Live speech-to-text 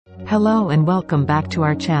Hello and welcome back to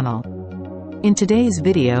our channel. In today's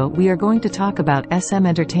video we are going to talk about SM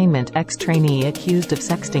Entertainment ex-trainee accused of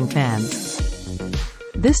sexting fans.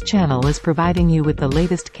 This channel is providing you with the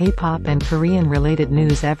latest K-pop and Korean related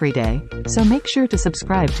news every day, so make sure to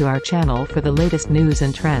subscribe to our channel for the latest news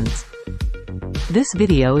and trends. This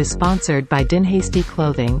video is sponsored by NCT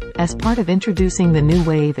Clothing, as part of introducing the new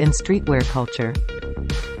wave in streetwear culture.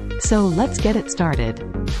 So let's get it started.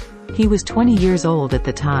 He was 20 years old at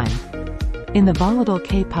the time. In the volatile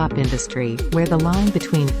K-pop industry, where the line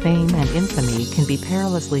between fame and infamy can be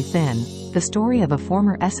perilously thin, the story of a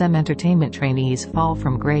former SM Entertainment trainee's fall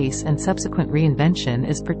from grace and subsequent reinvention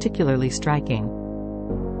is particularly striking.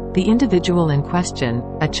 The individual in question,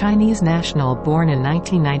 a Chinese national born in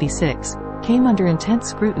 1996, came under intense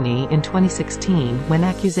scrutiny in 2016 when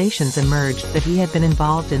accusations emerged that he had been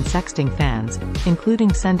involved in sexting fans,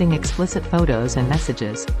 including sending explicit photos and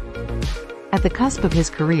messages. At the cusp of his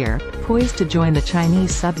career, poised to join the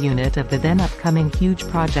Chinese subunit of the then-upcoming huge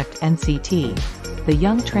project NCT, the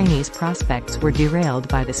young trainee's prospects were derailed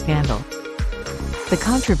by the scandal. The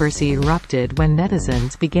controversy erupted when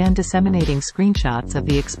netizens began disseminating screenshots of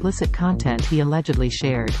the explicit content he allegedly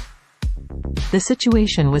shared. The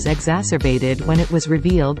situation was exacerbated when it was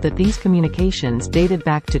revealed that these communications dated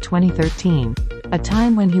back to 2013, a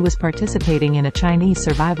time when he was participating in a Chinese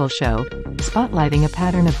survival show, spotlighting a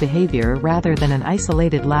pattern of behavior rather than an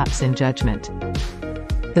isolated lapse in judgment.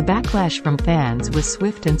 The backlash from fans was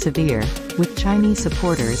swift and severe, with Chinese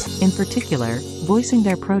supporters, in particular, voicing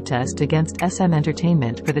their protest against SM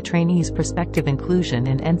Entertainment for the trainee's prospective inclusion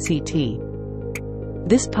in NCT.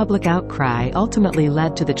 This public outcry ultimately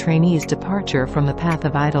led to the trainee's departure from the path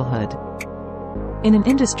of idolhood. In an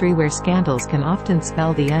industry where scandals can often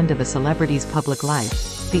spell the end of a celebrity's public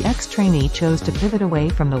life, the ex-trainee chose to pivot away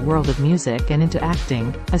from the world of music and into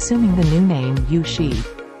acting, assuming the new name Yu Shi.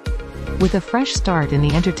 With a fresh start in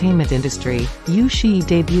the entertainment industry, Yu Shi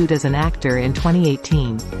debuted as an actor in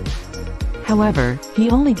 2018. However,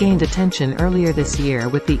 he only gained attention earlier this year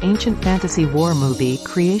with the ancient fantasy war movie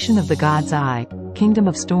Creation of the God's Eye, Kingdom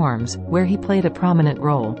of Storms, where he played a prominent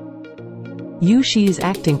role. Yu Shi's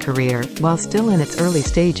acting career, while still in its early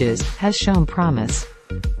stages, has shown promise.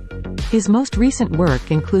 His most recent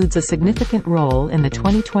work includes a significant role in the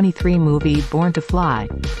 2023 movie Born to Fly,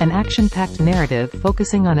 an action-packed narrative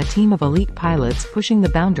focusing on a team of elite pilots pushing the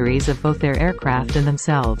boundaries of both their aircraft and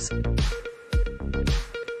themselves.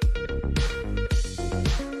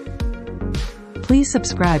 Please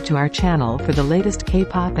subscribe to our channel for the latest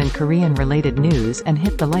K-pop and Korean related news and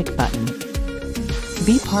hit the like button.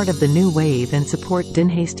 Be part of the new wave and support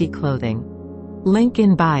NCT Clothing. Link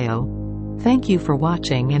in bio. Thank you for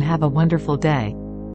watching and have a wonderful day.